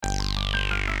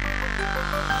What's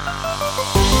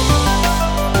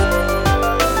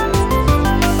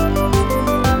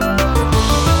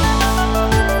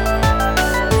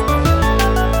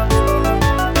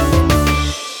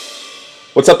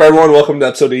up, everyone? Welcome to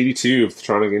episode 82 of the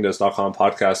TorontoGameDesk.com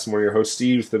podcast. I'm one of your hosts,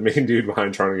 Steve, the main dude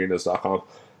behind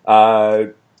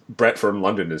TorontoGameDesk.com. Brett from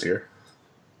London is here.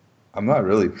 I'm not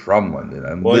really from London.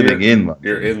 I'm living in London.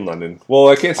 You're in London. Well,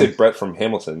 I can't say Brett from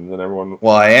Hamilton. Then everyone.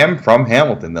 Well, I am from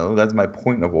Hamilton, though. That's my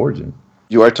point of origin.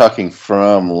 You are talking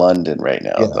from London right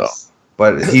now, yes. though.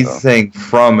 But he's saying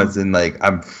from as in, like,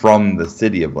 I'm from the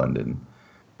city of London.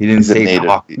 He didn't say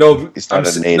hockey. No, he's not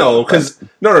a native. No, because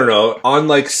no. On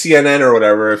like CNN or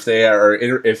whatever,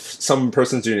 if some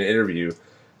person's doing an interview,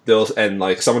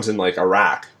 someone's in like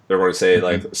Iraq, they're going to say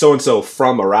like so and so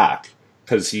from Iraq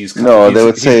because they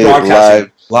would say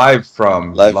live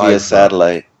via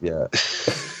satellite. Yeah,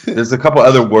 there's a couple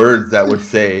other words that would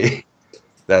say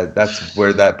that's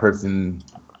where that person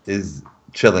is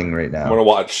chilling right now. I'm gonna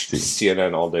watch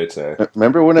CNN all day today.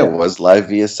 Remember when it was live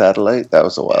via satellite? That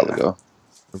was a while ago.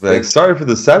 Like, sorry for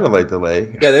the satellite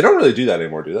delay. Yeah, they don't really do that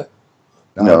anymore, do they?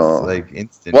 No. It's like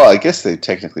instant. Well, I guess they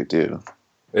technically do.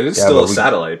 It is still a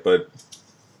satellite, but...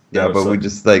 Yeah, but we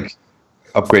just, like,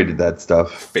 upgraded that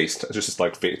stuff.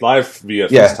 Live via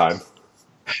FaceTime.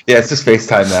 Yeah, it's just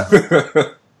FaceTime now.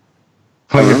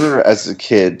 I remember as a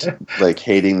kid, like,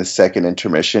 hating the second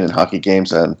intermission in hockey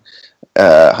games on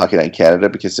Hockey Night in Canada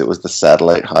because it was the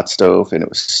satellite hot stove, and it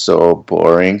was so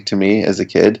boring to me as a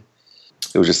kid.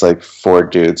 It was just like four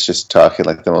dudes just talking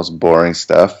like the most boring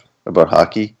stuff about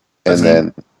hockey. But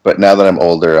now that I'm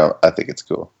older, I think it's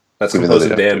cool. That's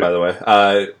composing Dan, by the way.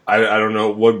 I don't know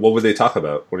what would they talk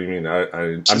about. What do you mean?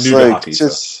 I'm new to hockey.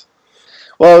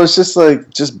 Well, it was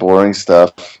just boring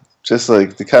stuff. Just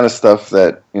like the kind of stuff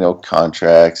that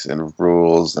contracts and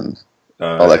rules and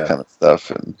all that kind of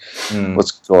stuff and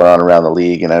what's going on around the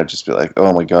league. And I would just be like,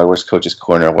 oh my god, where's Coach's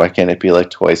Corner? Why can't it be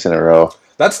like twice in a row?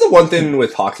 That's the one thing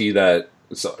with hockey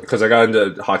because I got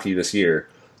into hockey this year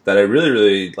that I really,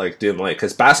 really didn't like.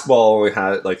 Because basketball only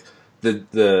had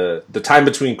the time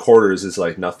between quarters is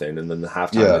like nothing, and then the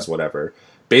halftime is whatever.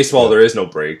 Baseball, there is no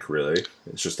break really.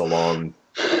 It's just a long,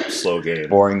 slow game,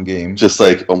 boring game. Just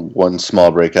like one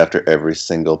small break after every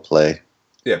single play.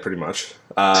 Yeah, pretty much.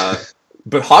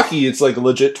 But hockey, it's like a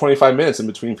legit 25 minutes in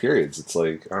between periods. It's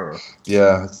like I don't know.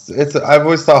 Yeah, it's. I've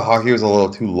always thought hockey was a little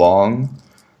too long.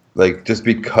 Like, just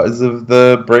because of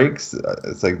the breaks,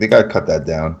 it's like they got to cut that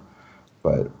down.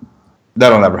 But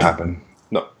that'll never happen.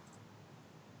 No.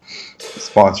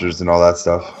 Sponsors and all that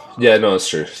stuff. Yeah, no, it's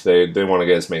true. They want to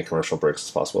get as many commercial breaks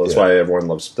as possible. That's why everyone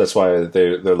loves. That's why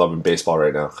they're loving baseball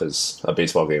right now, because a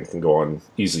baseball game can go on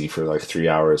easy for like 3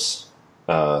 hours,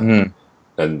 and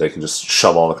they can just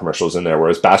shove all the commercials in there.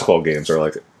 Whereas basketball games are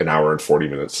like an hour and 40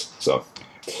 minutes. So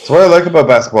what I like about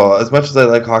basketball, as much as I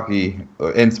like hockey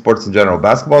in sports in general,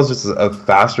 basketball is just a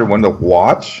faster one to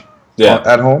watch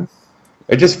at home.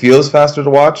 It just feels faster to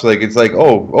watch. Like, it's like,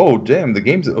 oh, damn,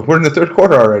 we're in the third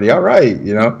quarter already. All right,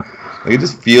 Like, it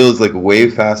just feels like a way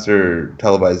faster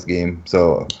televised game.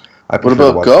 So I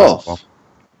prefer to watch golf? Basketball.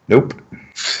 Nope.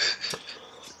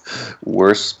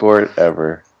 Worst sport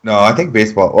ever. No, I think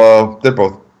baseball. Well, they're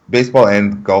both. Baseball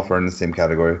and golf are in the same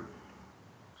category.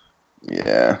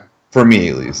 Yeah. For me,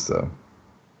 at least, so.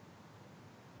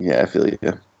 Yeah, I feel you.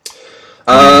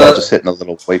 Just hitting a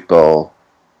little white ball.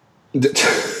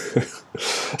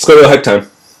 Let's go to the hype time.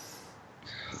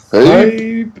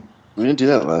 Hey, we didn't do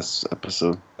that last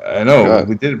episode. I know.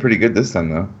 We did it pretty good this time,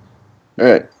 though.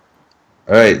 All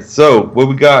right. So, what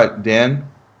we got, Dan?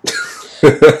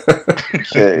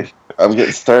 Okay. I'm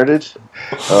getting started.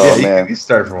 Oh, man. You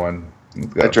start for one.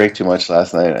 I drank too much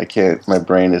last night. I can't. My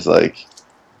brain is like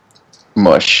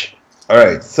mush. All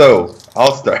right, so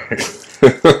I'll start.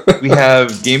 We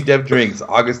have Game Dev Drinks,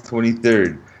 August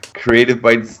 23rd. Creative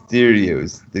Bites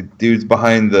Studios, the dudes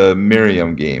behind the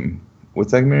Miriam game.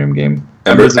 What's that Miriam game?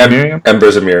 Embers of Miriam?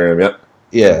 Embers of Miriam, yep.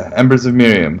 Yeah, Embers of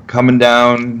Miriam. Coming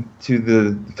down to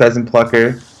the Pheasant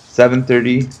Plucker,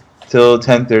 7:30 till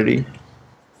 10:30.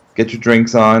 Get your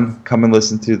drinks on. Come and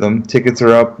listen to them. Tickets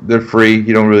are up. They're free.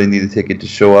 You don't really need a ticket to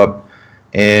show up.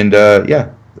 And,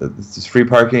 it's just free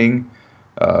parking.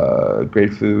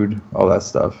 Great food, all that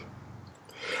stuff.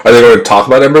 Are they going to talk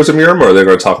about Embers of Miriam, or are they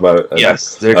going to talk about it?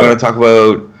 Yes, they're going to talk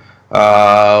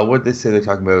about what did they say they're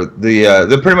talking about.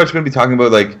 They're pretty much going to be talking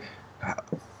about like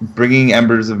bringing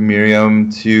Embers of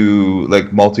Miriam to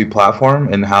like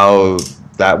multi-platform and how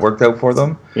that worked out for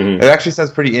them. Mm-hmm. It actually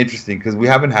sounds pretty interesting because we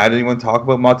haven't had anyone talk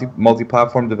about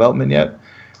multi-platform development yet,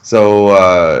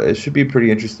 so it should be a pretty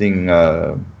interesting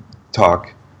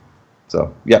talk.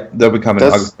 So yeah, they'll be coming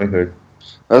August 23rd.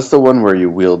 That's the one where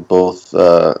you wield both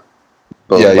left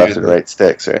and right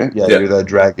sticks, right? Yeah, you're that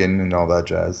dragon and all that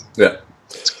jazz. Yeah.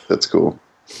 That's cool.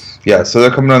 Yeah, so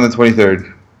they're coming on the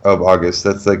 23rd of August.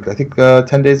 That's like, I think,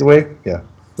 10 days away. Yeah.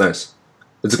 Nice.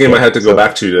 It's a game I had to go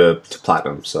back to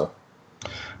Platinum, so.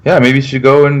 Yeah, maybe you should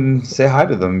go and say hi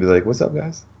to them and be like, what's up,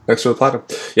 guys? Thanks for the Platinum.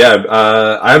 Yeah,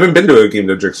 I haven't been to a game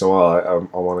to drink in a while.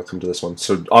 I want to come to this one.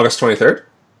 So, August 23rd?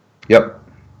 Yep.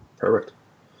 Perfect.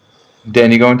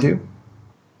 Dan, you going to?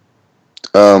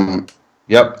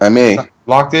 Yep. I may.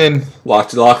 Locked in.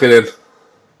 Lock it in.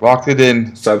 Locked it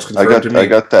in. Sounds confirmed to me. I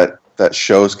got that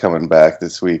show's coming back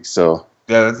this week, so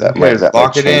yeah, that might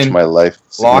change my life.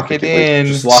 Lock it in.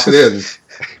 Just lock it in. Just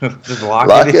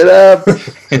lock it up.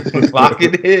 Lock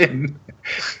it in.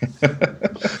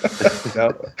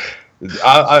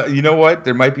 You know what?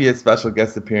 There might be a special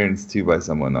guest appearance too by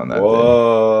someone on that.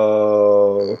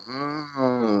 Whoa!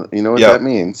 You know what that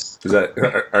means? Is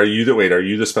that? Are you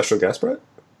the special guest, Brett?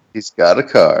 He's got a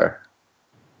car.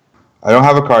 I don't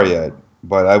have a car yet,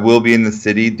 but I will be in the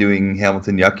city doing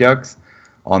Hamilton Yuck Yucks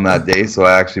on that day, so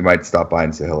I actually might stop by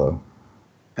and say hello.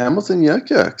 Hamilton Yuck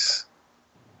Yucks.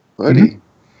 Buddy.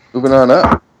 Moving on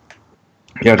up.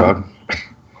 Yeah, dog.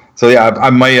 So yeah,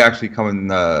 I might actually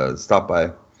come and stop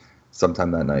by sometime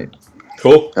that night.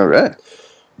 Cool. All right.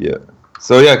 Yeah.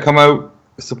 So yeah, come out,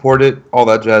 support it, all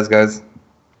that jazz, guys.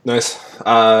 Nice.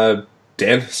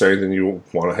 Dan, is there anything you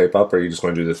want to hype up, or are you just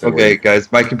going to do the thing? Okay,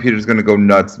 guys, my computer's going to go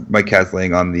nuts. My cat's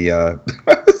laying on the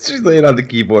she's laying on the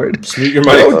keyboard. Just mute your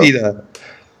mic. No, Dita.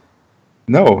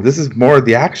 No, this is more of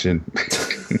the action.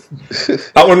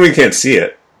 Not when we can't see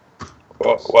it.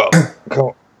 Oh, well,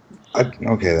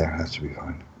 okay, there. That should be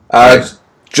fine.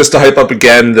 Just to hype up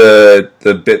again,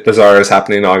 the Bit Bazaar is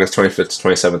happening August 25th to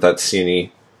 27th at CNE.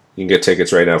 You can get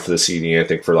tickets right now for the CNE, I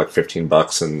think, for like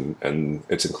 $15, and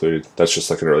it's included. That's just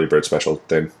like an early bird special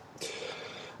thing.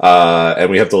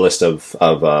 And we have the list I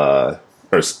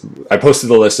posted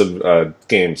the list of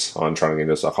games on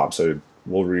TorontoGameDev.com, so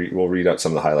we'll read out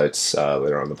some of the highlights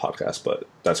later on in the podcast, but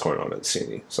that's going on at the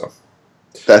CNE. So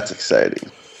that's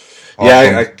exciting. Awesome.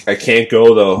 Yeah, I can't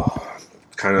go though.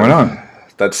 Why not?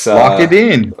 That's lock it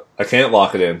in. I can't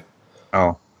lock it in.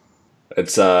 Oh,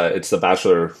 it's the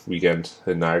Bachelor weekend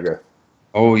in Niagara.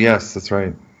 Oh yes, that's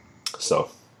right. So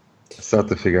I still have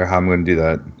to figure out how I'm going to do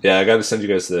that. Yeah, I got to send you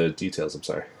guys the details. I'm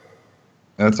sorry.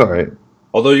 That's all right.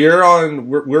 Although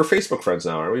we're Facebook friends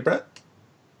now, aren't we, Brett?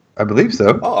 I believe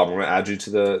so. Oh, I'm going to add you to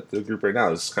the group right now.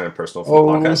 This is kind of personal for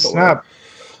the podcast. Snap.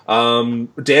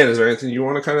 Dan, is there anything you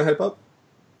want to kind of hype up?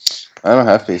 I don't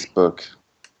have Facebook.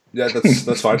 Yeah,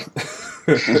 that's fine.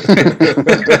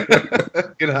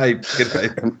 Good hype.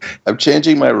 I'm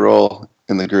changing my role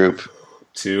in the group.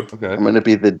 Okay. I'm going to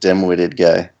be the dim-witted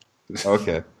guy.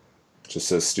 Okay. Just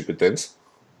says stupid things.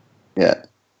 Yeah.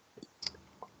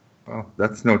 Well,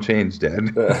 that's no change,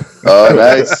 Dad. Oh,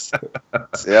 nice.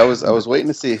 See, I was waiting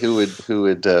to see who would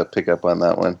pick up on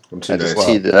that one. I just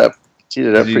teed it up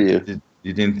for you.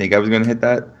 You didn't think I was going to hit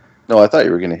that? No, I thought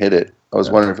you were going to hit it. I was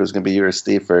wondering if it was going to be you or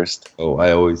Steve first. Oh,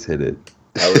 I always hit it.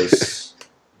 Steve.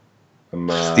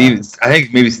 I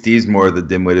think maybe Steve's more the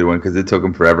dim-witted one because it took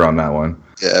him forever on that one.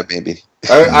 Yeah, maybe.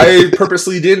 I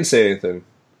purposely didn't say anything.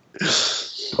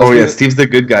 Oh yeah, Steve's the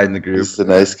good guy in the group. He's the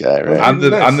nice guy, right? I'm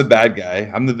the bad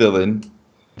guy. I'm the villain.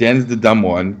 Dan's the dumb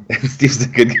one, and Steve's the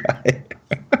good guy.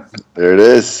 There it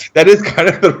is. That is kind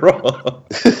of the role.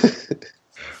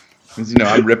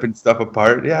 I'm ripping stuff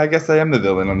apart. Yeah, I guess I am the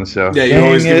villain on the show. Yeah, you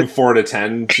always give 4 to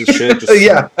 10 to shit.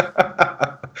 Yeah.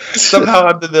 Somehow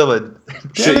I'm the villain.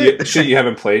 Shit you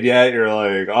haven't played yet. You're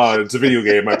like, oh, it's a video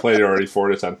game. I played it already. 4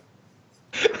 to 10.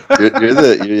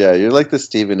 You're like the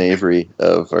Stephen Avery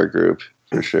of our group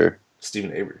for sure.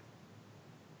 Stephen Avery.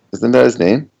 Isn't that his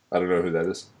name? I don't know who that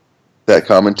is. That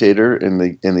commentator in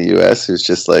the US who's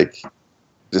just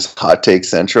hot take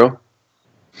central.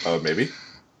 Oh, maybe.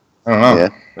 I don't know. Yeah.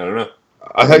 I don't know.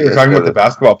 I thought you were talking about the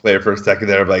basketball player for a second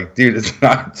there. I'm like, dude, it's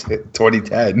not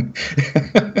 2010.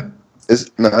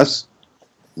 No.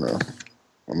 I'm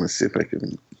gonna see if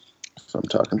I'm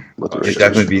talking. You're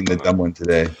definitely being the dumb one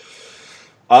today.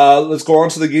 Let's go on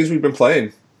to the games we've been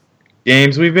playing. I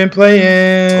was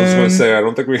going to say, I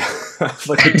don't think we have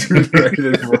like a dude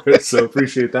rated for it, so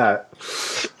appreciate that.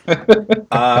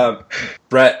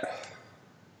 Brett,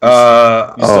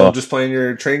 you still just playing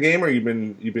your train game, or you've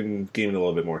been gaming a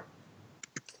little bit more?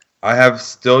 I have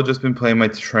still just been playing my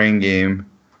train game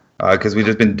because we've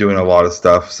just been doing a lot of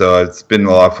stuff, so it's been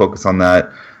a lot of focus on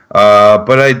that.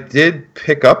 But I did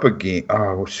pick up a game.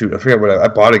 Oh shoot, I forget what I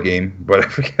bought a game, but I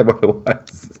forget what it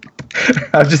was.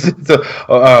 I've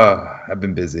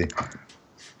been busy.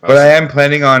 But I am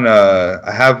planning on.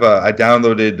 I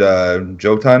downloaded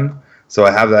Jotun, so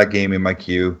I have that game in my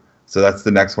queue. So that's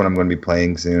the next one I'm going to be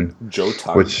playing soon.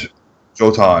 Jotun. Which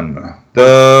Jotun,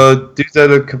 the dudes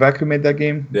out of Quebec who made that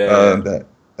game, that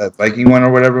Viking one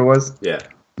or whatever it was. Yeah.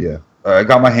 I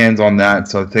got my hands on that,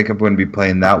 so I think I'm going to be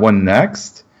playing that one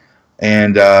next.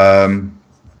 And I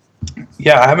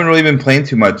haven't really been playing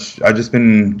too much. I've just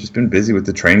been busy with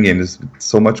the train game. There's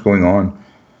so much going on.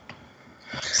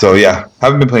 So yeah,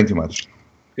 haven't been playing too much.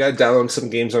 You gotta download some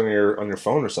games on your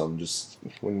phone or something. Just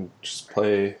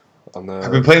play on the.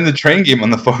 I've been playing the train game on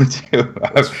the phone too.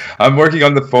 I'm working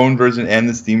on the phone version and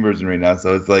the Steam version right now,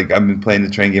 so it's like I've been playing the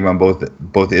train game on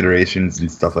both iterations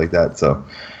and stuff like that. So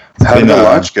how did the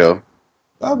launch go?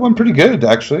 That went pretty good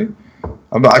actually.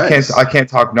 Nice. I can't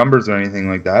talk numbers or anything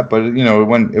like that, but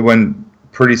it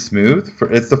went pretty smooth.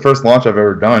 It's the first launch I've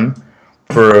ever done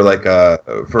for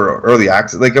early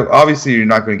access. Like obviously you're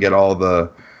not going to get all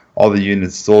the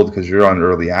units sold because you're on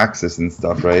early access and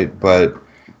stuff, right? But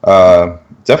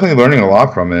definitely learning a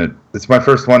lot from it. It's my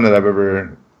first one that I've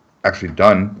ever actually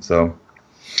done, so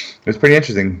it's pretty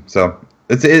interesting. So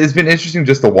it's been interesting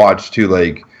just to watch too.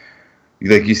 Like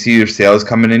you see your sales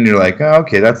coming in, you're like, oh,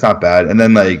 okay, that's not bad, and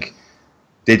then like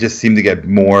they just seem to get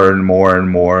more and more and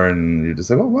more, and you're just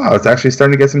like, oh wow, it's actually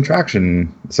starting to get some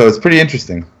traction. So it's pretty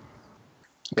interesting.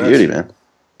 Beauty, man.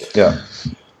 Yeah.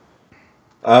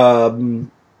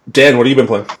 Dan, what have you been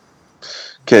playing?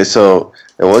 Okay, so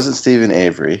it wasn't Stephen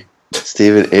Avery.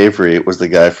 Stephen Avery was the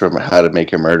guy from How to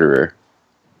Make a Murderer.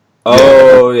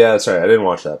 Oh, yeah, that's right. I didn't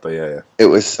watch that, but yeah. It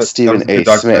was Stephen A.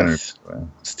 documentary. Smith.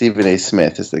 Stephen A.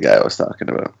 Smith is the guy I was talking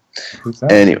about. Who's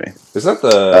that? Anyway. Isn't that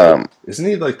the... isn't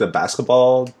he like the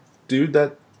basketball dude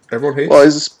that everyone hates? Well,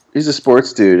 he's a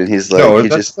sports dude, and he's like... No,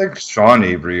 that's like Sean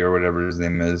Avery or whatever his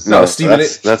name is. No,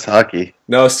 that's hockey.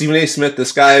 No, Stephen A. Smith,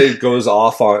 this guy goes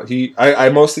off on... I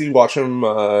mostly watch him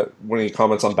when he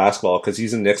comments on basketball, because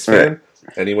he's a Knicks fan,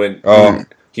 and he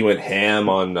went ham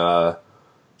on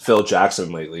Phil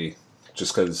Jackson lately,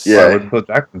 just because... Yeah. What did Phil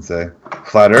Jackson say?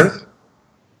 Flat Earth?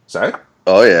 Sorry?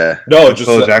 Oh, yeah. No, just...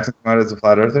 Phil Jackson come out as a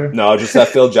flat earther? No, just that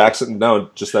Phil Jackson... No,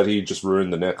 just that he just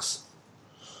ruined the Knicks.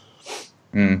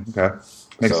 Okay.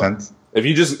 Makes sense. If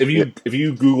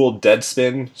you Google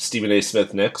Deadspin Stephen A.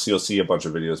 Smith Knicks, you'll see a bunch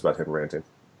of videos about him ranting.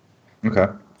 Okay.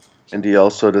 And he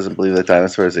also doesn't believe that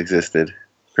dinosaurs existed,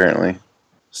 apparently.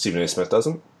 Stephen A. Smith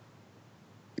doesn't?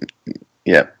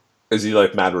 Yeah. Is he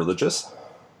like mad religious?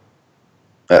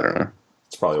 I don't know.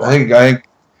 That's probably why. I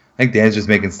think Dan's just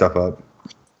making stuff up.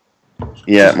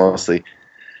 Yeah, mostly.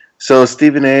 So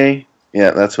Stephen A.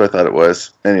 Yeah, that's what I thought it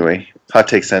was. Anyway, Hot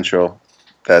Take Central.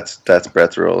 That's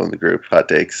Brett's role in the group. Hot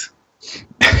takes.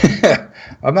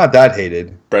 I'm not that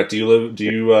hated. Brett, do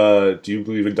you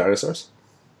believe in dinosaurs?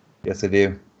 Yes, I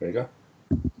do. There you go.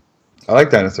 I like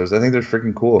dinosaurs. I think they're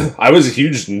freaking cool. I was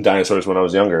huge in dinosaurs when I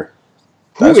was younger.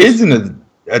 Who isn't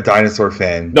a dinosaur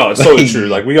fan? No, it's totally true.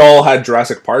 Like we all had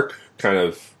Jurassic Park, kind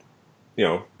of.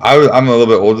 I'm a little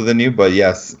bit older than you, but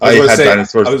yes, I had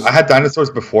dinosaurs. I had dinosaurs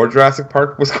before Jurassic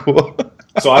Park was cool.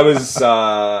 So I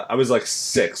was like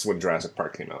 6 when Jurassic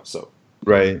Park came out. So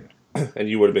right, and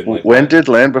you would have been like, when did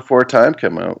Land Before Time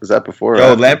come out? Was that before?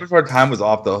 Yo, Land Before Time was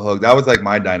off the hook. That was like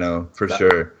my dino for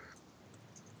sure.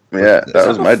 Yeah, that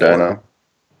was my dino.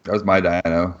 That was my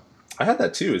dino. I had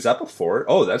that too. Is that before?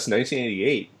 Oh, that's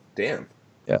 1988. Damn.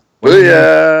 Yeah.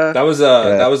 Booyah! That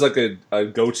was like a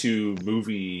go-to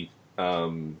movie.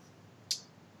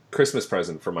 Christmas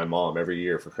present for my mom every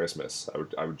year for Christmas.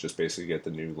 I would just basically get the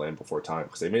new Land Before Time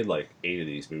because they made like 8 of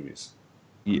these movies.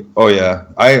 Yeah. Oh yeah,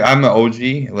 I'm an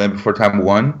OG Land Before Time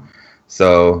 1,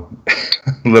 so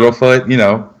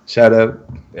Littlefoot, shout out.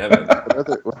 Yeah, man.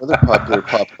 What other popular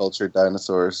pop culture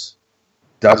dinosaurs?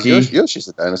 Ducky. Yoshi's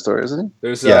a dinosaur, isn't he?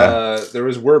 There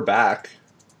was We're Back.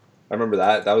 I remember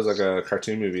that. That was like a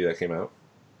cartoon movie that came out.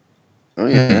 Oh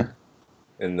yeah.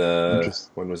 When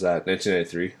was that?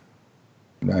 1993.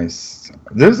 Nice.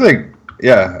 There's I'm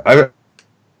a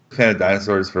fan of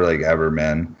dinosaurs for like ever,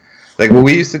 man. Like when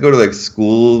we used to go to like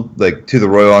school, like to the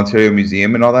Royal Ontario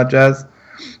Museum and all that jazz,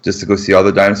 just to go see all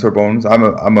the dinosaur bones.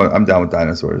 I'm down with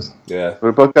dinosaurs. Yeah. What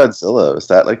about Godzilla? Is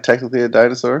that like technically a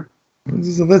dinosaur? This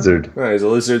is a lizard. Yeah, he's a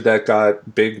lizard that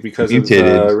got big because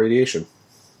mutated. Of radiation.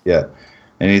 Yeah,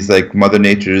 and he's like Mother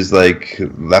Nature's like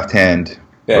left hand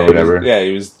or whatever.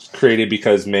 He was created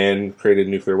because man created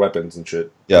nuclear weapons and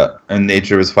shit. Yeah, and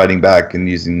nature was fighting back and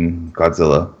using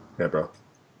Godzilla. Yeah, bro.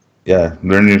 Yeah,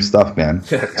 learn your stuff, man.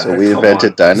 So we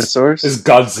invented dinosaurs? This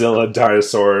Godzilla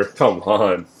dinosaur. Come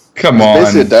on. Come It's on.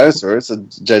 basically a dinosaur. It's a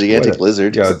gigantic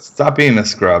lizard. Yeah, stop being a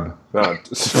scrub. No.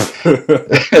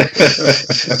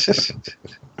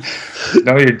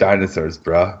 Know your dinosaurs,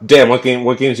 bro. Dan, what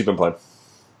games you been playing?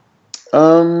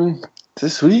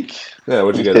 This week? Yeah,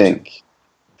 what'd you I get into? think.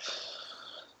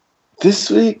 This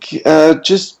week,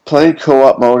 just played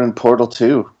co-op mode in Portal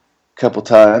 2 a couple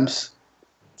times.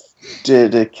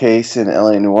 Did a case in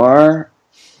LA Noire.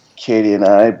 Katie and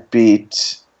I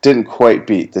didn't quite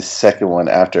beat the second one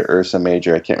after Ursa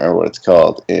Major. I can't remember what it's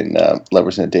called in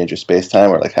Lovers in a Dangerous Space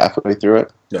Time. We're like halfway through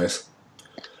it. Nice.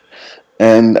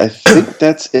 And I think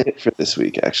that's it for this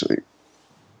week, actually.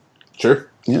 Sure.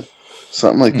 Yeah,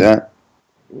 something like that.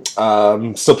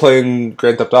 Still playing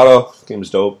Grand Theft Auto. Game's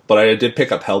dope, but I did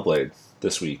pick up Hellblade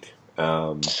this week.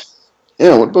 Yeah,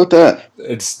 what about that?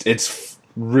 It's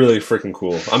really freaking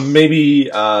cool. I'm maybe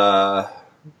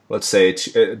let's say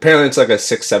apparently it's like a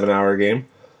 6-7 hour game.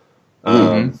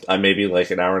 I'm maybe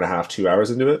like an hour and a half, 2 hours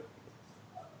into it.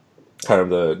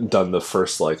 Kind of done the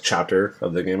first like chapter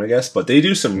of the game, I guess. But they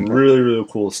do some really, really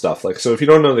cool stuff. Like, so if you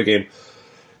don't know the game,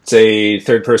 it's a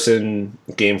third-person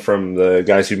game from the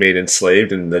guys who made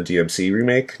Enslaved and the DMC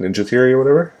remake, Ninja Theory or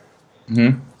whatever.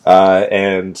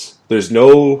 And there's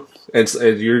no, and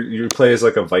you play as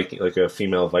like a Viking, like a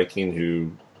female Viking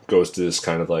who goes to this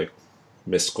kind of like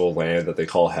mystical land that they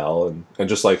call Hell, and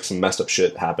just like some messed up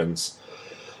shit happens.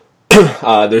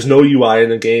 There's no UI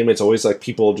in the game. It's always like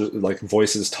people just like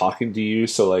voices talking to you.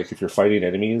 So like if you're fighting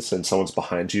enemies and someone's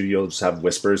behind you, you'll just have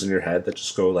whispers in your head that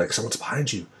just go like, someone's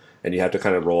behind you. And you have to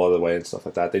kind of roll out of the way and stuff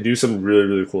like that. They do some really,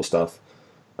 really cool stuff.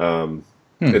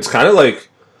 It's kind of like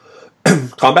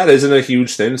combat isn't a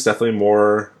huge thing. It's definitely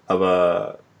more of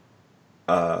a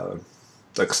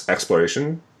like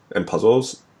exploration and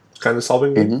puzzles kind of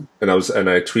solving game. And I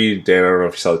tweeted Dan. I don't know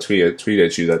if you saw the tweet. I tweeted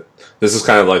at you that this is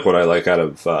kind of like what I like out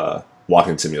of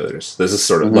walking simulators. This is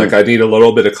sort of like I need a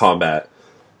little bit of combat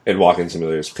in walking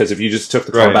simulators, because if you just took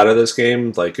the combat out of this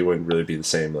game, like it wouldn't really be the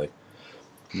same. Like.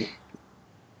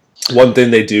 One thing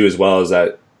they do as well is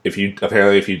that if you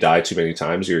die too many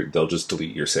times, they'll just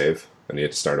delete your save and you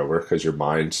have to start over because your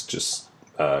mind just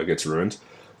gets ruined.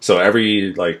 So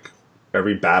every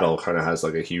battle kind of has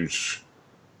like a huge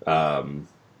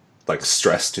like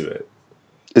stress to it.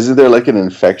 Isn't there like an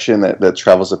infection that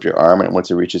travels up your arm, and once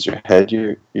it reaches your head,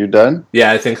 you're done?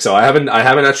 Yeah, I think so. I haven't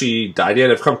actually died yet.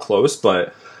 I've come close,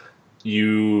 but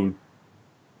your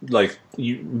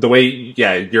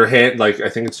hand, like I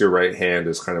think it's your right hand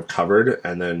is kind of covered,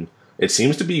 and then it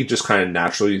seems to be just kind of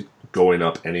naturally going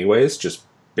up anyways, just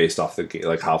based off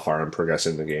like how far I'm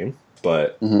progressing the game.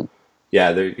 But yeah,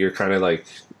 you're kind of like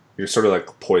you're sort of like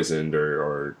poisoned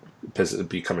or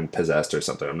becoming possessed or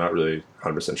something. I'm not really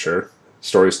 100% sure.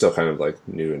 Story's still kind of like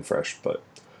new and fresh, but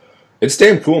it's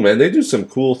damn cool, man. They do some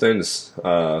cool things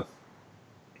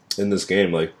in this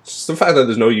game, like just the fact that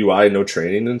there's no UI, no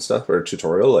training and stuff or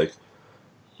tutorial, like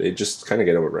they just kind of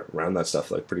get around that stuff,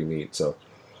 like pretty neat. So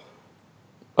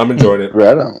I'm enjoying it.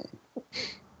 Right on.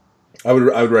 I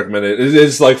would recommend it. It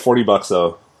is like $40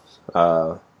 though,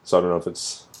 so I don't know if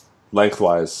it's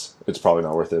lengthwise. It's probably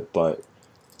not worth it, but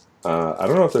I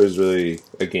don't know if there's really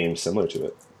a game similar to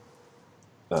it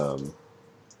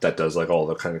that does like all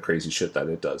the kind of crazy shit that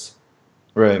it does.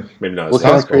 Right. Maybe not. What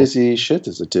kind of crazy shit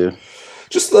does it do?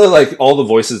 Just like all the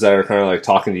voices that are kind of like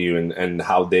talking to you and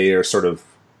how they are sort of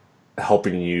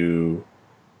helping you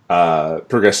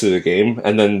progress through the game.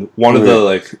 And then one of the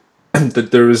like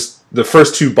there was the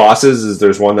first two bosses is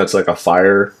there's one that's like a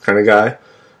fire kind of guy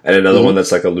and another one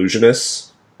that's like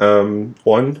illusionist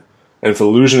one. And for the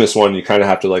illusionist one, you kind of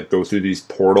have to like go through these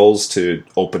portals to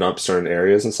open up certain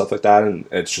areas and stuff like that. And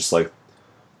it's just like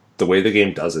the way the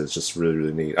game does it is just really,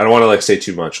 really neat. I don't want to like say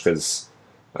too much because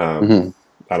I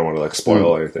don't want to like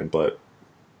spoil anything, but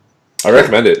I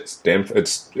recommend it.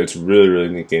 It's really, really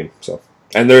neat game. So,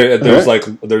 and there's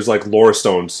like lore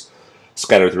stones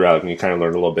scattered throughout, and you kind of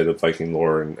learn a little bit of Viking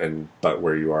lore and about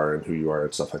where you are and who you are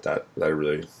and stuff like that. That are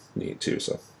really neat too.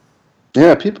 So,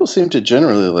 yeah, people seem to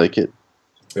generally like it.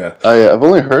 Yeah, I've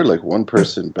only heard like one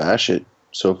person bash it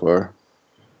so far.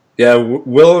 Yeah,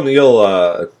 Will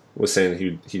O'Neill was saying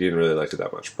he didn't really like it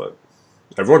that much, but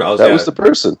everyone else was the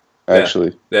person.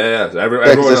 Actually, everyone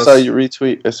else. I saw you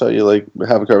retweet. I saw you like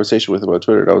have a conversation with him on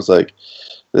Twitter, and I was like,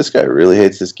 "This guy really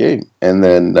hates this game." And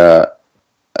then,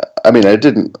 I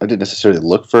didn't necessarily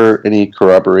look for any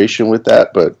corroboration with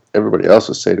that, but everybody else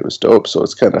was saying it was dope. So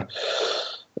it's kind of,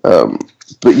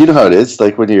 but you know how it is.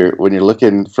 Like when you're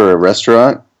looking for a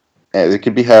restaurant, and it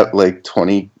could have like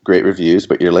 20 great reviews,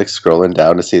 but you're like scrolling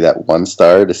down to see that 1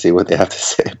 star to see what they have to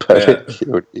say about it. You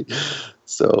know what I mean?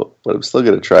 So, but I'm still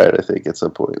gonna try it. I think at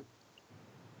some point.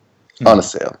 On a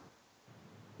sale.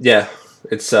 Yeah,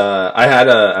 it's I had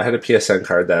a PSN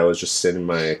card that was just sitting in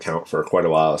my account for quite a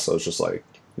while, so I was just like,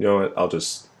 you know what, I'll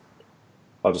just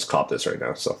cop this right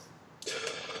now. So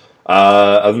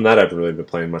other than that, I haven't really been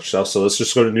playing much stuff. So let's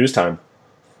just go to news time.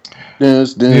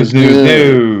 News. News.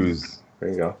 There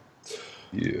you go.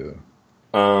 Yeah.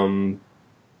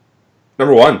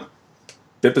 Number one,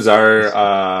 Bit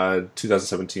Bizarre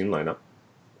 2017 lineup.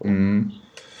 Mm.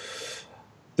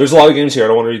 There's a lot of games here. I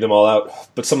don't want to read them all out,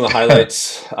 but some of the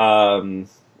highlights. I'm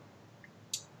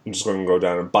just going to go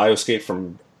down. Bioscape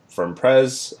from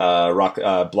Prez,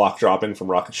 Block Dropping from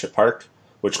Rocket Ship Park,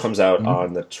 which comes out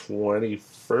on the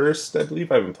 21st, I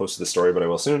believe. I haven't posted the story, but I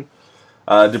will soon.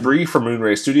 Debris from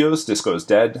Moonray Studios, Disco is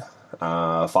Dead.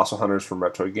 Fossil Hunters from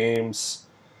Retroid Games.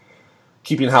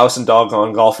 Keeping House and Dog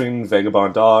on Golfing,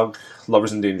 Vagabond Dog.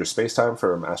 Lovers in Dangerous Spacetime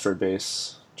from Asteroid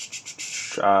Base.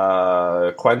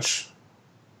 Quench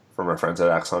from our friends at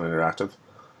Axon Interactive.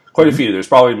 Quite a few. There's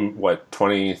probably,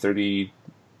 20, 30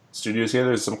 studios here.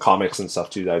 There's some comics and stuff,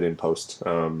 too, that I didn't post.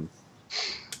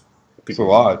 It's a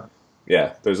lot.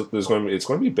 Yeah, it's going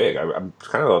to be big. I'm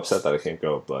kind of upset that I can't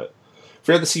go, but if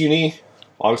you're at the CNE,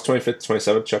 August 25th,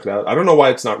 27th, check it out. I don't know why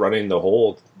it's not running the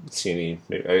whole CNE.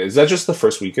 Is that just the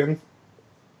first weekend?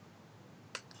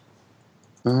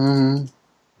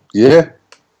 Yeah.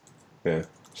 Yeah,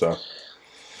 so.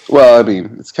 Well, I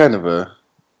mean, it's kind of a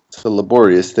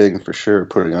laborious thing for sure,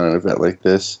 putting on an event like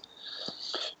this.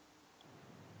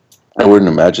 I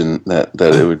wouldn't imagine that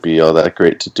it would be all that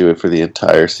great to do it for the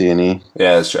entire CNE.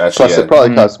 Yeah, it's actually. Plus, it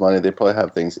probably costs money. They probably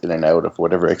have things in and out of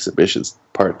whatever exhibitions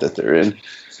part that they're in.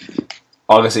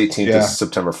 August 18th is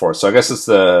September 4th. So I guess it's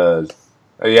the...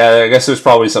 I guess there's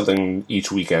probably something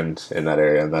each weekend in that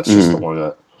area, and that's just the one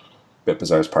that Bit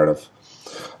Bizarre is part of.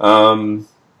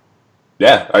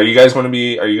 Yeah, are you guys going to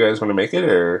make it,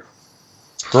 or...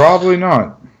 Probably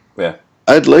not. Yeah.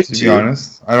 I'd like to. To be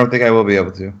honest, I don't think I will be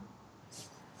able to.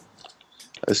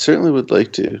 I certainly would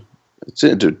like to.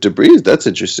 Debris, that's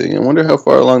interesting. I wonder how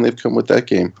far along they've come with that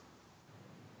game.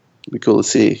 It'd be cool to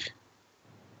see.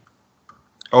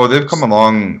 Oh, they've come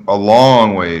along a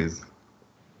long ways.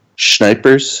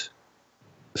 Snipers.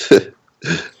 They've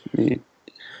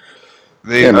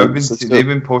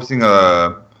been posting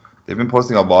a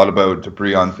lot about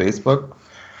Debris on Facebook.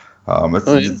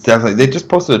 It's definitely, they just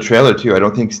posted a trailer too. I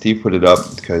don't think Steve put it up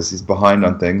because he's behind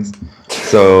on things.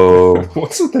 So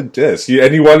what's with the diss?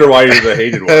 And you wonder why you're the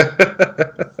hated one.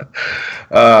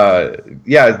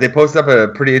 Yeah, they posted up a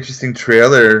pretty interesting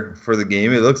trailer for the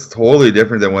game. It looks totally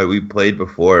different than what we played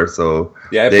before. So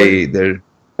yeah, they're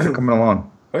coming along.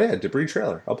 Oh yeah, Debris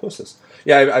trailer. I'll post this.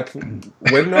 Yeah,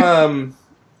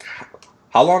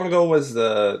 how long ago was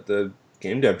the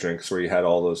Game Dev Drinks where you had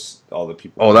all the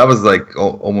people? Oh, that was like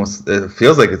almost. It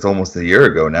feels like it's almost a year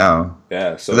ago now.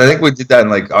 Yeah, so I think we did that in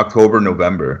like October,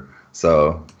 November.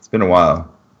 So it's been a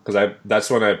while. Because that's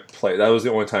when I played. That was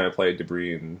the only time I played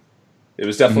Debris, and it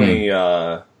was definitely.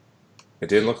 It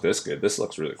didn't look this good. This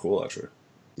looks really cool, actually.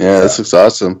 Yeah, this looks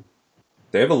awesome.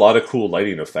 They have a lot of cool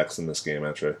lighting effects in this game,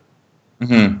 actually.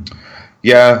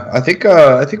 Yeah, I think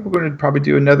we're going to probably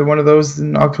do another one of those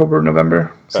in October,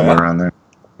 November, somewhere around there.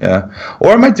 Yeah,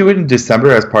 or I might do it in December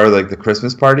as part of like the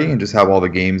Christmas party and just have all the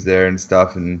games there and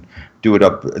stuff and do it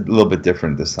up a little bit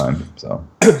different this time. So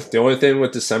the only thing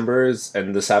with December is,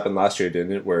 and this happened last year,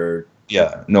 didn't it? Where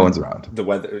no one's around. The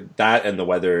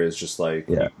weather is just like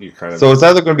you kind of. So it's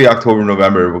either going to be October,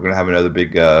 November. We're going to have another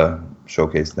big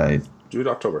showcase night. Do it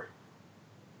October.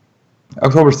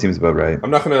 October seems about right.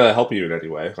 I'm not going to help you in any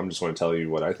way. I'm just going to tell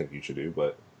you what I think you should do.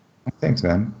 But thanks,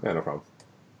 man. Yeah, no problem.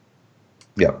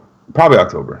 Yeah. Probably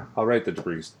October. I'll write the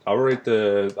Debris.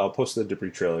 I'll post the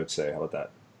Debris trailer today. How about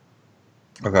that?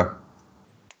 Okay.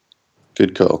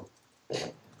 Good call.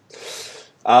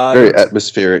 Very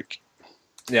atmospheric.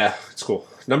 Yeah, it's cool.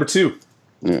 Number 2.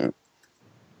 Yeah.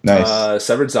 Nice.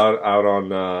 Severed's out on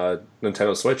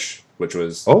Nintendo Switch, which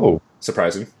was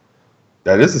surprising.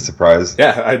 That is a surprise.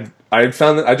 Yeah, I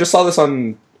found that I just saw this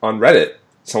on Reddit.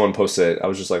 Someone posted it. I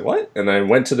was just like, what? And I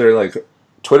went to their like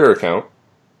Twitter account.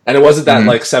 And it wasn't that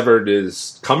like Severed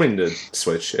is coming to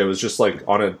Switch. It was just like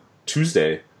on a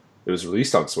Tuesday, it was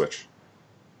released on Switch.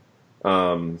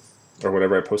 Or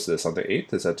whenever I posted this on the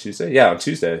 8th, is that Tuesday? Yeah, on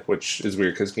Tuesday, which is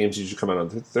weird because games usually come out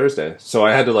on Thursday. So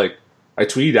I had to I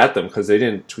tweeted at them because they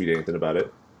didn't tweet anything about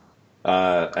it.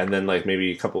 And then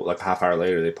maybe a half hour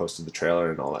later, they posted the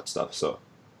trailer and all that stuff. So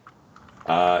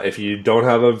if you don't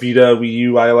have a Vita, Wii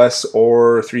U, iOS,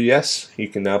 or 3DS, you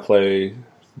can now play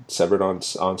Severed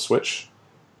on Switch.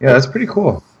 Yeah, that's pretty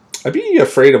cool. I'd be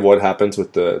afraid of what happens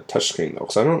with the touchscreen, though,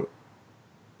 because I don't...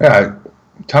 Yeah,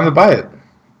 time to buy it.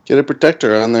 Get a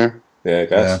protector on there. Yeah, I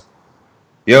guess.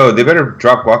 Yo, they better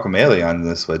drop Guacamelee on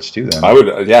the Switch too. Then I would,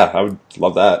 I would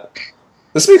love that.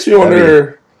 This makes me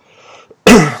wonder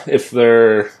if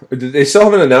they still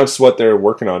haven't announced what they're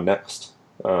working on next.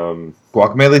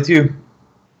 Guacamelee 2.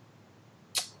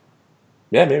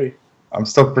 Yeah, maybe. I'm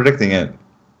still predicting it.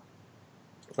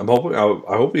 I'm hoping.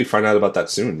 I hope we find out about that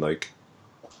soon. Like,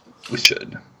 We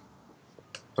should.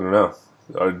 I don't know.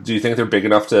 Do you think they're big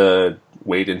enough to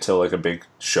wait until like a big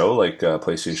show like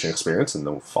PlayStation Experience in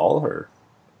the fall? Or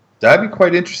That'd be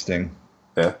quite interesting.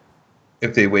 Yeah.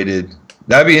 If they waited,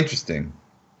 that'd be interesting.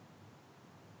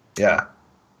 Yeah.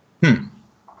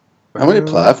 How many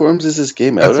platforms is this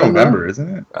game out That's on? November,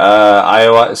 isn't it?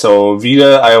 iOS, so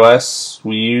Vita, iOS,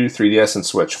 Wii U, 3DS, and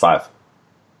Switch 5.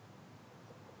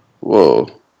 Whoa.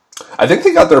 I think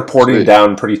they got their porting Sweet.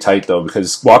 down pretty tight though,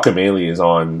 because Guacamelee is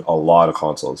on a lot of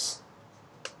consoles.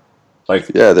 Like,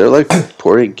 Yeah, they're like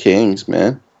porting kings,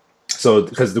 man. so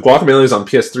because the Guacamelee is on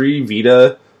PS3,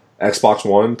 Vita, Xbox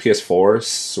One,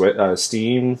 PS4,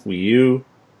 Steam, Wii U.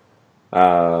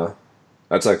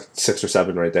 That's like 6 or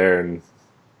 7 right there, and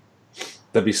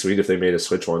that'd be sweet if they made a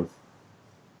Switch one.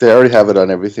 They already have it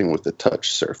on everything with the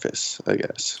touch surface, I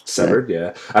guess. Severed,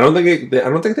 yeah. I don't think they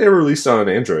ever released it on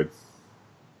Android,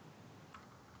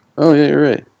 Oh yeah, you're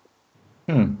right.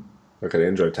 like an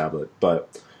Android tablet.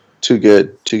 But Too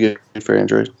good for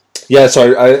Android. yeah,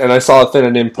 so I saw a thing. I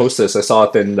didn't post this. I saw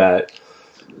a thing that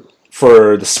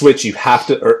for the Switch you have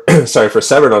to, or sorry, for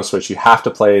Severed on Switch you have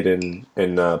to play it in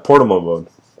portable mode.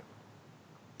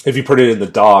 If you put it in the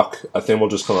dock, a thing will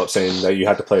just come up saying that you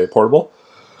have to play it portable.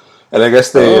 And I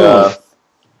guess they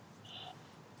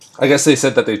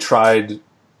said that they tried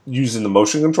using the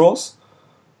motion controls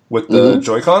with the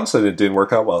Joy-Cons, and it didn't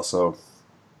work out well. So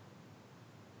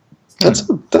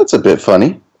That's a bit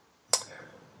funny.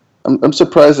 I'm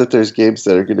surprised that there's games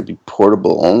that are going to be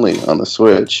portable only on the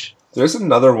Switch. there's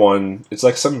another one. It's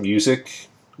like some music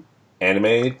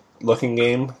anime looking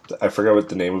game. I forget what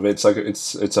the name of it. It's like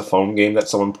it's a phone game that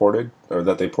someone ported or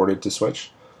that they ported to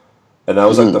Switch, and that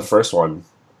was like the first one.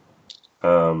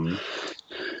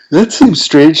 That seems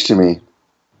strange to me.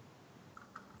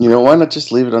 You know, why not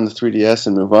just leave it on the 3DS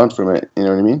and move on from it? You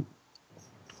know what I mean?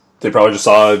 They probably just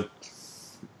saw.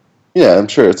 Yeah, I'm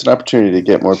sure it's an opportunity to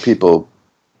get more people.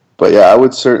 But yeah, I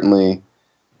would certainly.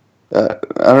 I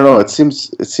don't know. It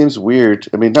seems weird.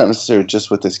 I mean, not necessarily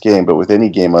just with this game, but with any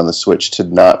game on the Switch to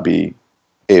not be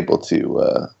able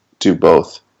to do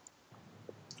both.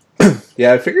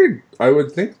 Yeah, I figured I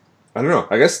would think. I don't know.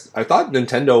 I guess I thought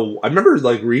Nintendo. I remember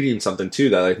like reading something too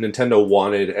that like Nintendo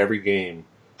wanted every game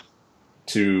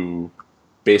to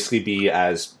basically be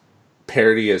as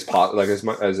parity as possible, like as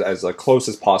much as like close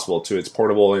as possible to its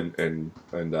portable and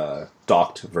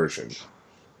docked version.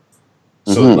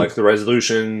 So like the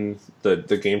resolution, the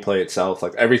gameplay itself,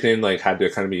 like everything like had to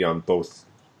kind of be on both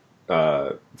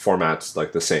formats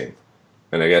like the same.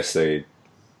 And I guess they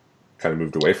kind of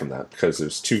moved away from that because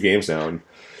there's 2 games now,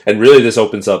 and really this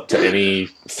opens up to any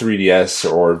 3DS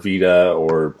or Vita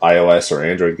or iOS or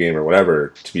Android game or whatever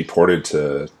to be ported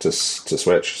to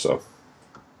Switch. So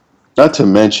Not to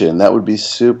mention, that would be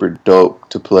super dope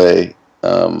to play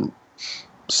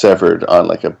Severed on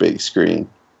like a big screen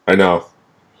I know,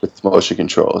 with motion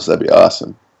controls. That'd be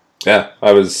awesome. yeah,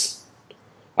 I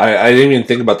didn't even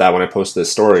think about that when I posted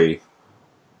this story.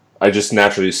 I just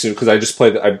naturally assumed because I just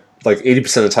played. I like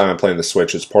 80% of the time I'm playing the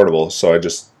Switch. It's portable, so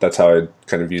that's how I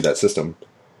kind of view that system.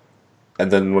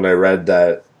 And then when I read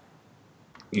that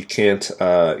you can't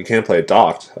play it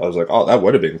docked, I was like, oh, that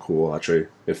would have been cool actually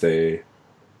if they.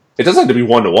 It doesn't have to be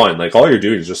 1-to-1. Like all you're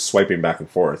doing is just swiping back and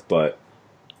forth. But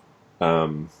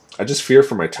I just fear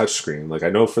for my touchscreen. Like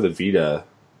I know for the Vita,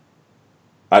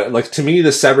 like to me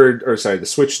the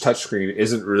Switch touchscreen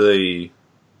isn't really.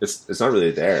 It's not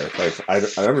really there. Like I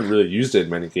haven't really used it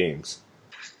in many games,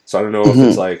 so I don't know if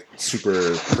it's like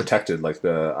super protected like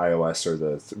the iOS or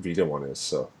the Vita one is.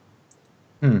 So,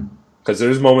 because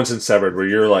there's moments in Severed where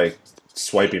you're like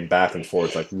swiping back and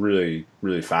forth like really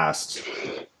really fast,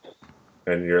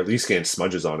 and you're at least getting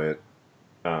smudges on it.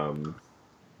 And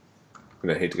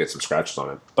I hate to get some scratches on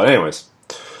it. But anyways,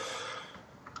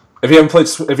 if you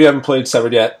haven't played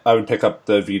Severed yet, I would pick up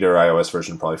the Vita or iOS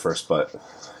version probably first, but.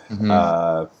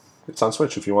 It's on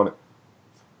Switch if you want it.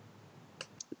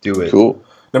 Do it. Cool.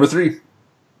 Number 3.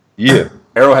 Yeah.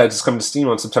 Arrowhead is coming to Steam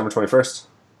on September 21st.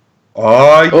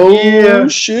 Oh yeah.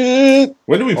 Shit!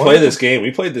 When did we play this game?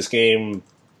 We played this game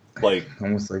like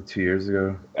Almost like 2 years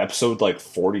ago. episode like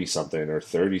 40 something or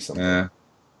 30 something. Yeah.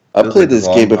 I Feels played like a this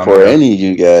long game time before ago. any of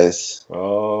you guys.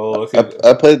 Oh, look at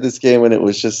I played this game when it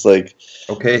was just like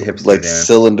Okay, hipster. like Dan.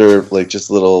 cylinder, like just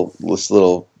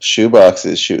little shoe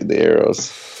boxes shooting the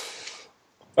arrows.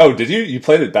 Oh, did you? You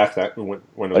played it back that when it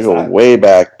I was go that? way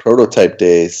back, prototype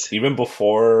days. Even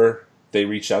before they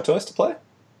reached out to us to play?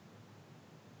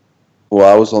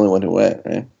 Well, I was the only one who went,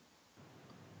 right?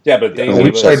 Yeah, but they Yeah, And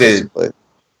we gave then played us. it. play.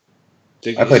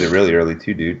 I played it really early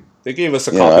too, dude. They gave us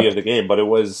a Yeah, copy I- of the game, but it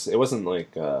wasn't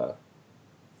like I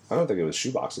don't think it was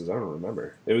shoeboxes. I don't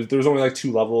remember. There was only like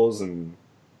 2 levels, and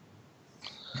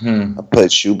I played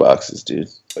shoeboxes, dude.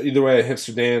 either way,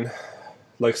 Hipster Dan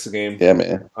likes the game. Yeah,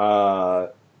 man.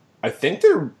 I think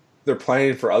they're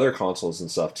planning for other consoles and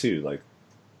stuff too, like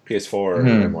PS4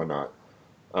 and whatnot.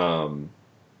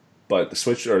 But the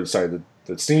Switch, or sorry,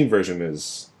 the Steam version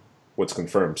is what's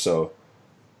confirmed. So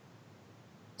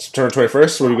September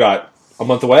 21st, we got a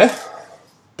month away.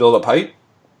 Build up height.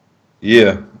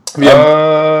 Yeah.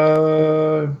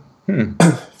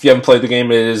 If you haven't played the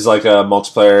game, it is like a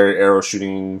multiplayer arrow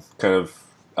shooting kind of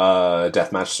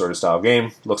deathmatch sort of style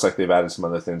game. Looks like they've added some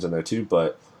other things in there too,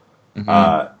 but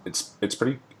it's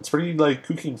pretty like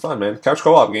kooky and fun, man. Couch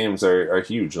co-op games are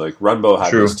huge. Like Runbow had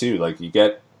True. this too. Like you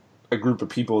get a group of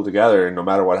people together, and no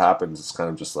matter what happens, it's kind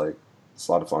of just like it's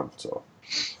a lot of fun. So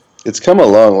It's come a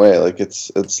long way. Like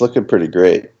it's looking pretty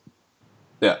great.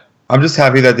 yeah, I'm just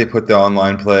happy that they put the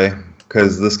online play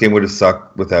because this game would have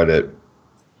sucked without it.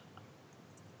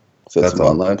 So That's that's some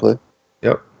all. online play.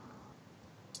 Yep.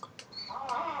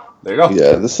 there you go.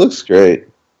 Yeah, this looks great.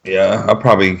 Yeah, I'll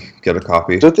probably get a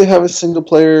copy. Don't they have a single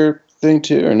player thing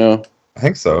too, or no? I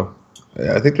think so.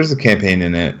 Yeah, I think there's a campaign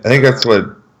in it. I think that's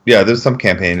what. Yeah, there's some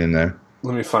campaign in there.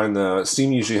 Let me find the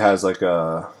Steam. Usually has like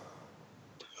a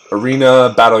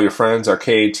arena, battle your friends,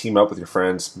 arcade, team up with your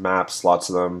friends, maps, lots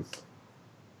of them.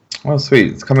 Oh,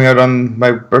 sweet! It's coming out on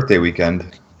my birthday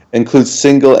weekend. Includes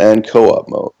single and co-op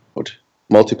mode.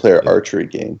 Multiplayer archery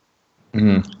game.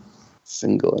 Mm-hmm.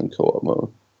 Single and co-op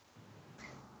mode.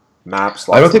 Maps.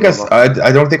 I don't lots think of them.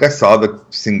 I don't think I saw the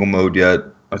single mode yet.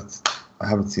 I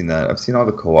haven't seen that. I've seen all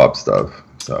the co-op stuff.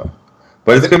 So,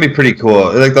 but it's gonna be pretty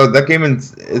cool. Like that game,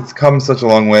 it's come such a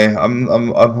long way. I'm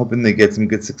hoping they get some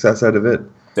good success out of it.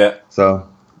 Yeah. So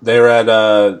They were at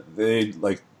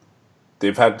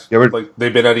they've had Yeah, we're- like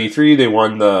they've been at E3. They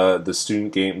won the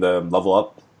student game, the level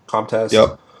up contest.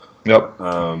 yep.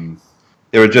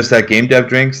 They were just at Game Dev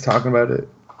Drinks talking about it.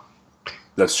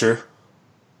 That's true.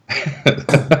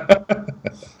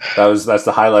 That's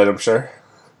the highlight, I'm sure.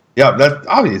 Yeah, that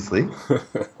obviously.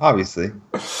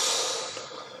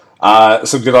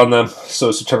 So good on them.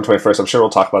 So September 21st, I'm sure we'll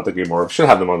talk about the game more. We should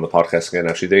have them on the podcast again.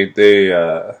 Actually,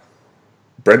 they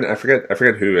Brendan, I forget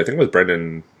who. I think it was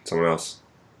Brendan, someone else.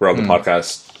 Were on the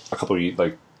podcast a couple of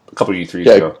E3s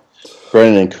Yeah. ago.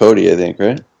 Brennan and Cody, I think,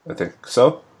 right? I think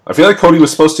so. I feel like Cody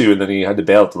was supposed to, and then he had to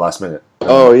bail at the last minute.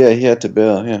 Oh yeah, he had to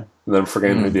bail. Yeah. And then I'm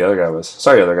forgetting who the other guy was.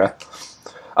 Sorry, other guy.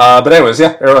 But anyways,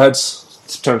 yeah, Arrowheads,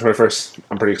 September 21st.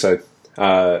 I'm pretty excited.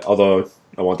 Although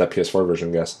I want that PS4 version,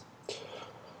 I guess.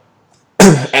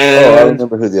 Oh, I And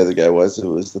remember who the other guy was. It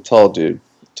was the tall dude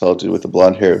with the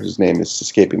blonde hair, whose name is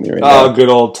escaping me right now. good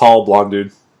old tall blonde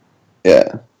dude.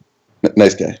 Yeah,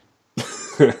 nice guy.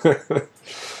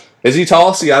 Is he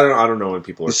tall? See, I don't know when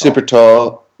people are He's tall. super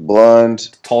tall, blonde,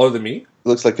 Taller than me.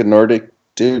 looks like a Nordic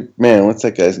dude. Man, what's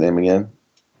that guy's name again?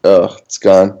 Oh, it's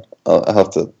gone. I'll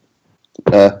have to.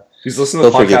 He's listening to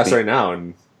the He'll forgive podcast me. right now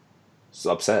and is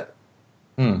upset.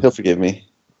 He'll forgive me.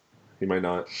 He might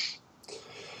not.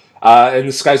 And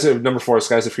the Skies of number 4,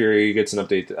 Skies of Fury gets an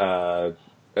update.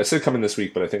 I said coming this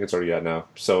week, but I think it's already out now.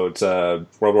 So it's a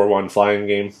World War I flying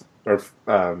game, or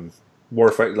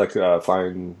warfight, like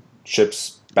flying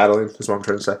ships battling is what I'm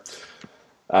trying to say.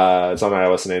 It's on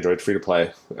iOS and Android, free to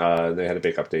play. They had a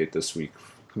big update this week,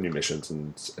 new missions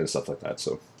and stuff like that.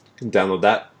 So you can download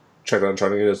that. Check it out on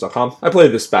chartinggames.com. I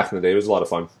played this back in the day. It was a lot of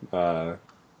fun.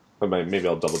 Maybe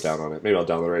I'll double down on it. Maybe I'll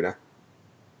download it right now.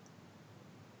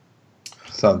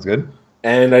 Sounds good.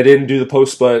 And I didn't do the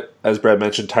post, but as Brad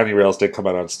mentioned, Tiny Rails did come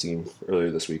out on Steam earlier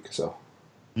this week. So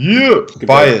Yeah,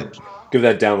 buy it. give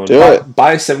that download. Do it.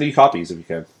 Buy 70 copies if you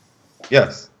can.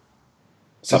 Yes.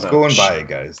 Just Somehow. go and buy it,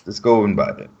 guys. Just go and buy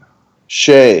it.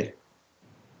 Shay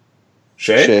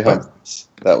Shay? Humphries.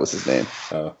 That was his name.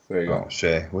 Oh, there you go. Oh,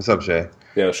 Shay. What's up, Shay?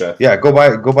 Yeah, Shay. Yeah, go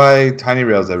buy Tiny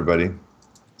Rails, everybody.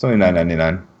 It's only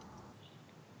 $9.99.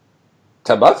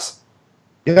 $10?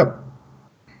 Yep.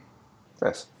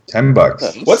 Nice.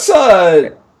 $10. What's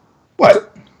What?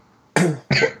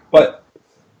 what?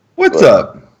 What's What?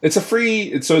 up? It's a free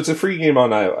game on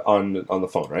the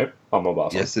phone, right? On mobile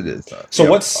phone. Yes, it is. So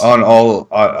what's- on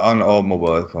all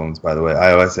mobile phones, by the way,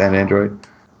 iOS and Android?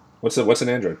 What's an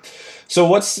Android? So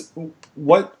what's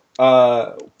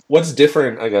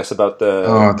different, I guess, about the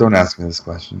Oh, don't ask me this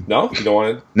question. No? You don't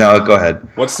want to No, go ahead.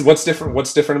 What's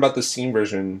different about the Steam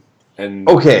version and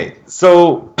Okay,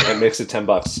 so and makes it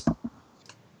 $10.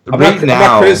 I'm right now, I'm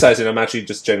not criticizing. I'm actually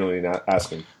just genuinely not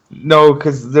asking. no,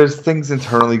 because there's things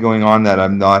internally going on that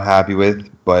I'm not happy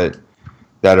with, but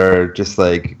that are just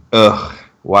like, ugh,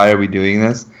 why are we doing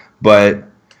this? But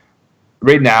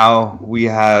right now, we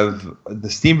have the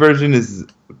Steam version is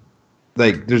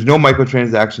like there's no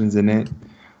microtransactions in it.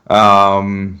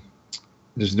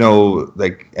 There's no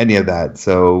like any of that.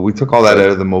 So we took all that out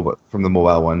of the mobile from the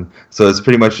mobile one. So it's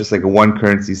pretty much just like a one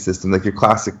currency system, like your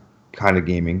classic kind of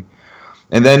gaming.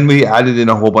 And then we added in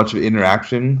a whole bunch of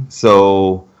interaction.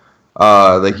 So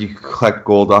like you could collect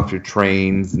gold off your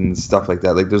trains and stuff like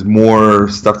that. Like there's more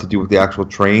stuff to do with the actual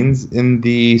trains in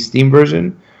the Steam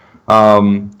version.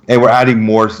 And we're adding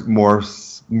more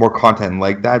content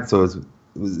like that. So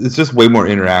it's just way more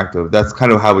interactive. That's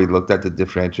kind of how we looked at the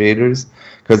differentiators,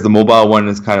 because the mobile one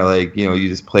is kind of like, you know, you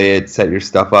just play it, set your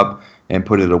stuff up, and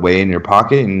put it away in your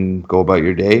pocket and go about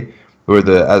your day. Where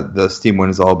the Steam one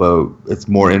is all about, it's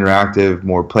more interactive,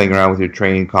 more playing around with your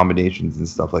train combinations and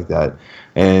stuff like that.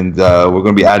 And we're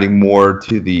going to be adding more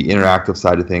to the interactive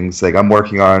side of things. Like I'm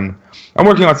working on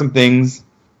some things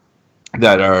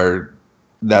that are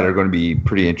going to be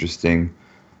pretty interesting.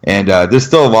 And there's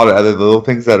still a lot of other little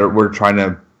things that we're trying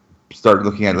to start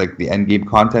looking at, like the end game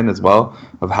content as well,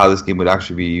 of how this game would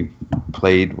actually be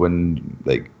played when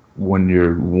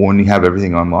you have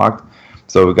everything unlocked.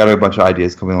 So we've got a bunch of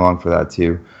ideas coming along for that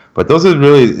too. But those are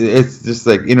really, it's just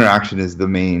like interaction is the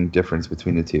main difference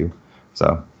between the two.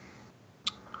 So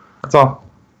that's all.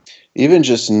 Even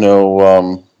just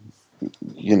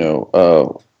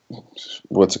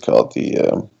what's it called?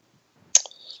 The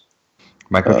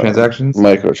microtransactions.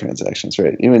 Microtransactions,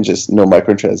 right? Even just no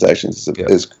microtransactions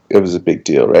it was a big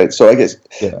deal, right? So I guess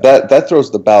that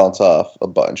throws the balance off a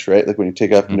bunch, right? Like when you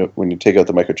take out the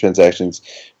microtransactions,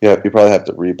 you probably have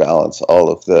to rebalance all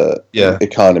of the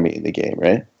economy in the game,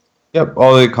 right? Yep,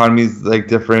 all the economies like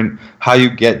different. How you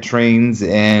get trains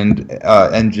and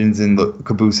engines and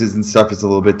cabooses and stuff is a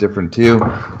little bit different too.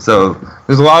 So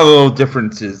there's a lot of little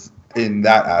differences in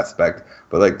that aspect.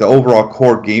 But like the overall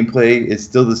core gameplay is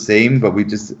still the same, but we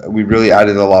really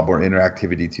added a lot more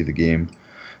interactivity to the game.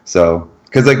 So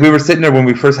because like we were sitting there when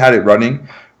we first had it running,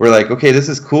 we're like, okay, this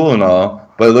is cool and all,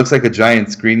 but it looks like a giant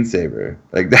screensaver.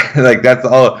 Like that, like that's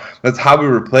how we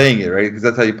were playing it, right? Because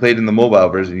that's how you played in the mobile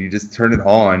version. You just turn it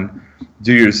on,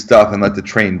 do your stuff, and let the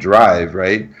train drive,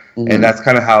 right? Mm-hmm. And that's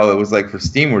kind of how it was like for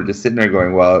Steam. We're just sitting there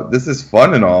going, well, this is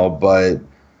fun and all, but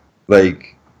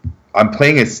like, I'm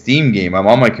playing a Steam game. I'm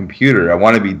on my computer. I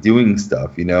want to be doing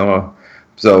stuff, you know?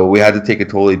 So we had to take a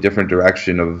totally different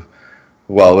direction of,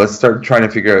 well, let's start trying to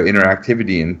figure out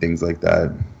interactivity and things like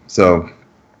that. So,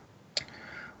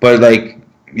 but like,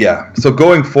 yeah. So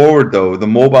going forward, though, the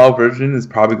mobile version is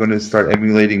probably going to start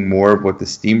emulating more of what the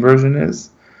Steam version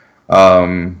is,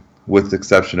 with the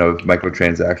exception of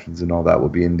microtransactions and all that will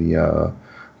be in the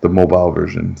mobile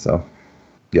version. So,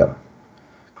 yeah.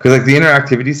 Because like the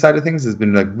interactivity side of things has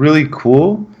been like really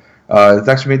cool. It's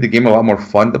actually made the game a lot more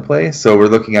fun to play. So we're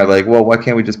looking at like, well, why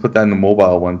can't we just put that in the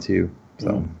mobile one too?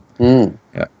 So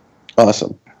yeah,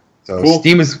 awesome. So cool.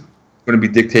 Steam is going to be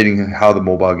dictating how the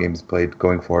mobile game is played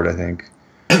going forward. I think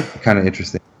kind of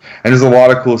interesting. And there's a lot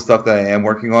of cool stuff that I am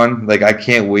working on. Like I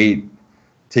can't wait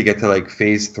to get to like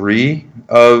phase 3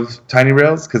 of Tiny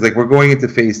Rails, because like we're going into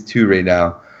phase 2 right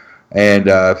now. And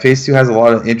phase 2 has a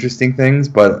lot of interesting things,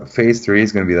 but phase 3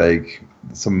 is going to be like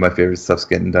some of my favorite stuff's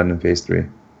getting done in phase 3.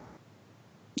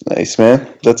 Nice, man.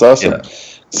 That's awesome. Yeah.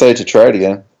 Excited to try it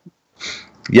again.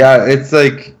 Yeah, it's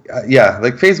like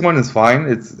like phase 1 is fine.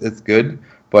 It's good,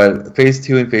 but phase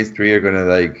 2 and phase 3 are going to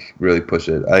like really push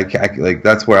it. I like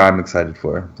that's where I'm excited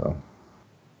for. So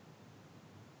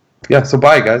yeah, so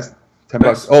buy it, guys.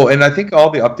 $10. Oh, and I think all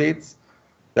the updates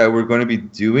that we're going to be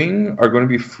doing are going to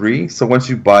be free. So once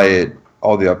you buy it,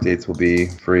 all the updates will be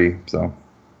free. So,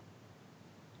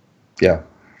 yeah.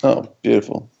 Oh,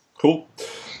 beautiful. Cool.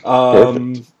 I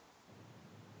don't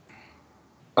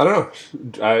know.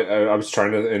 I was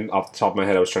trying to, and off the top of my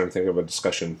head, I was trying to think of a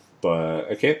discussion, but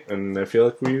I can't, and I feel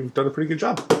like we've done a pretty good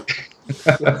job.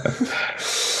 If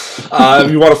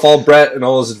you want to follow Brett and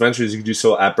all his adventures, you can do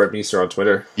so at Brett Meester on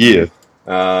Twitter. Yeah.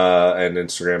 And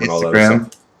Instagram and all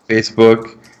that stuff.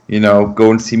 Facebook,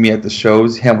 go and see me at the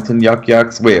shows. Hamilton Yuck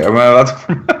Yucks. Wait, am I allowed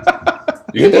to?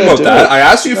 You can promote that. I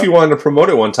asked you if you wanted to promote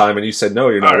it one time, and you said no,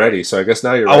 you're not ready. So I guess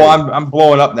now you're ready. Oh, I'm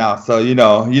blowing up now. So you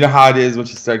know how it is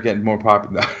once you start getting more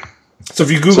popular. So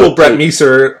if you Google Brett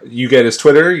Meester, you get his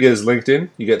Twitter, you get his LinkedIn,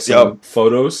 you get some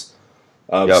photos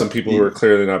of some people who are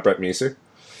clearly not Brett Meester.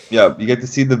 Yeah, you get to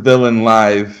see the villain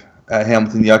live at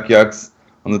Hamilton Yuck Yucks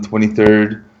on the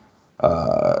 23rd.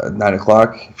 9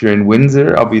 o'clock. If you're in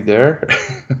Windsor, I'll be there.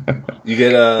 You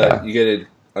get a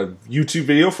YouTube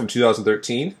video from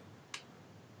 2013.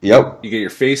 Yep. You get your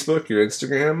Facebook, your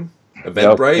Instagram,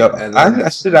 Eventbrite, Yep. and then I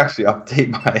should actually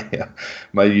update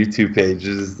my YouTube page.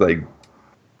 It's like,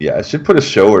 yeah, I should put a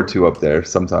show or two up there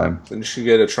sometime. then you should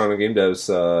get a Toronto Game Devs,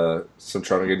 some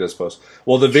Toronto Game Devs posts.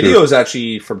 Well, the video is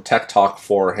actually from Tech Talk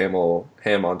for Ham,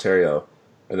 Ontario,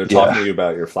 and they're talking to you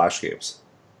about your Flash games.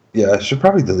 Yeah, I should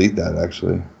probably delete that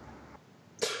actually.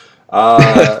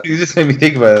 Uh, You just made me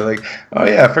think about it. Like, oh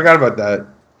yeah, I forgot about that.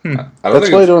 I don't That's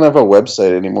think why I it's- don't have a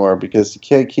website anymore, because you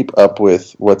can't keep up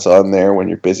with what's on there when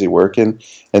you're busy working,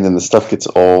 and then the stuff gets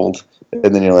old,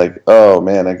 and then you're like, oh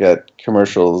man, I got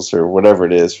commercials or whatever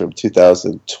it is from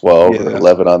 2012 or Yeah.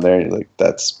 11 on there, and you're like,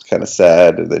 that's kind of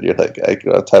sad, and then you're like, I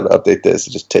don't have time to update this,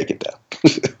 and just take it down.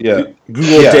 Yeah.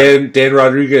 Google Yeah. Dan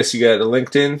Rodriguez. You get a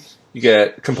LinkedIn. You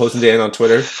get Composing Dan on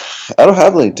Twitter. I don't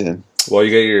have LinkedIn. Well,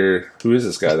 you get your who is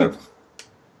this guy then?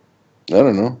 I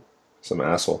don't know. Some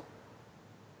asshole.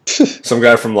 Some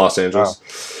guy from Los Angeles.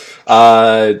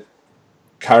 Cairo,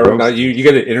 now you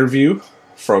get an interview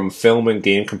from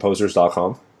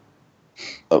filmandgamecomposers.com.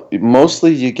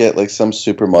 Mostly you get like some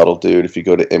supermodel dude if you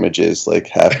go to images, like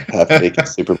half naked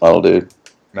supermodel dude.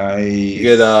 Nice. You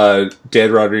get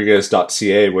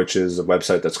danrodriguez.ca, which is a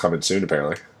website that's coming soon,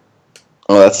 apparently.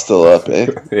 Oh, that's still up, eh?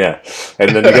 Yeah.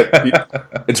 And then you get...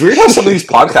 It's weird how some of these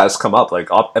podcasts come up. Like,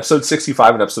 episode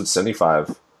 65 and episode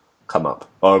 75 come up.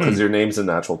 Oh, because your name's in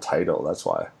the actual title. That's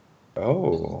why.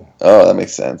 Oh. Oh, that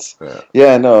makes sense. Yeah.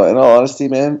 Yeah, no, in all honesty,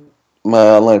 man, my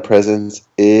online presence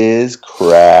is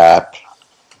crap.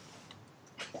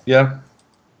 Yeah.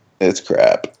 It's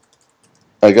crap.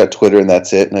 I got Twitter and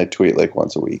that's it, and I tweet like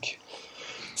once a week.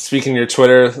 Speaking of your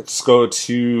Twitter, let's go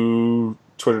to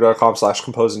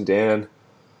twitter.com/composingdan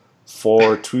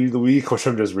for tweet of the week, which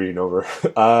I'm just reading over.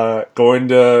 Going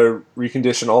to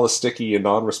recondition all the sticky and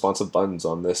non-responsive buttons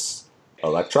on this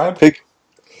Electribe. Give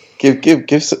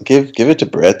it to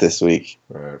Brett this week.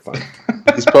 All right, fine.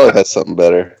 He's probably got something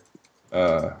better.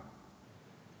 You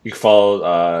can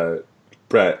follow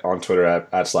Brett on Twitter at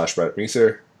 /Brett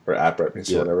Meeser or at Brett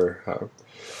Meeser, whatever.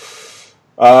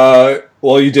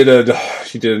 Well, you did a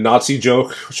Nazi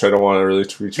joke, which I don't want to really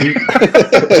retweet.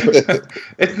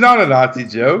 It's not a Nazi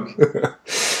joke.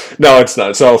 No, it's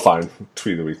not. So fine.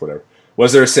 Tweet of the week, whatever.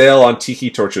 Was there a sale on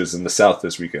tiki torches in the South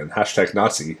this weekend? #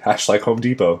 Nazi. # Home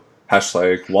Depot. #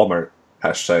 Walmart.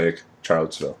 #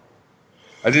 Charlottesville.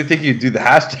 I didn't think you'd do the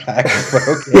hashtag, but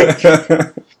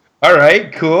okay. All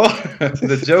right, cool.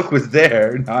 The joke was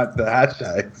there, not the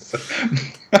hashtags.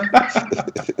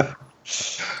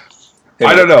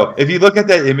 I don't know. If you look at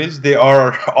that image, they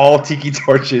are all tiki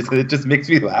torches, and it just makes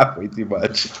me laugh way too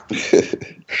much.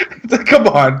 It's like, come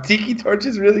on, tiki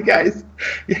torches, really, guys?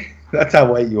 That's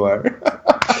how white you are.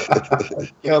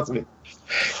 Kills me.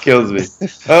 Kills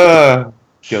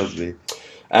me.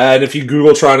 And if you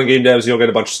Google Toronto Game Devs, you'll get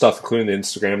a bunch of stuff, including the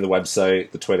Instagram, the website,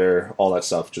 the Twitter, all that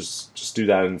stuff. Just do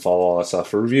that and follow all that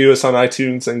stuff. Review us on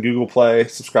iTunes and Google Play.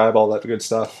 Subscribe, all that good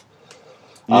stuff.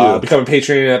 Become a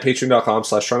patron at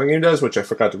patreon.com/Toronto Game Devs, which I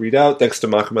forgot to read out. Thanks to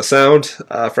Makima Sound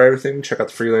for everything. Check out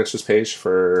the freelancers page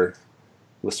for a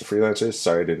list of freelancers.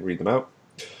 Sorry I didn't read them out.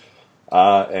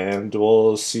 And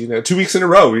we'll see you 2 weeks in a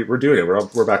row. We're doing it.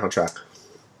 We're back on track.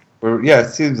 It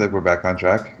seems like we're back on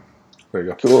track. There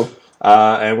you go. Cool.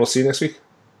 And we'll see you next week.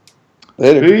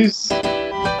 Later. Peace.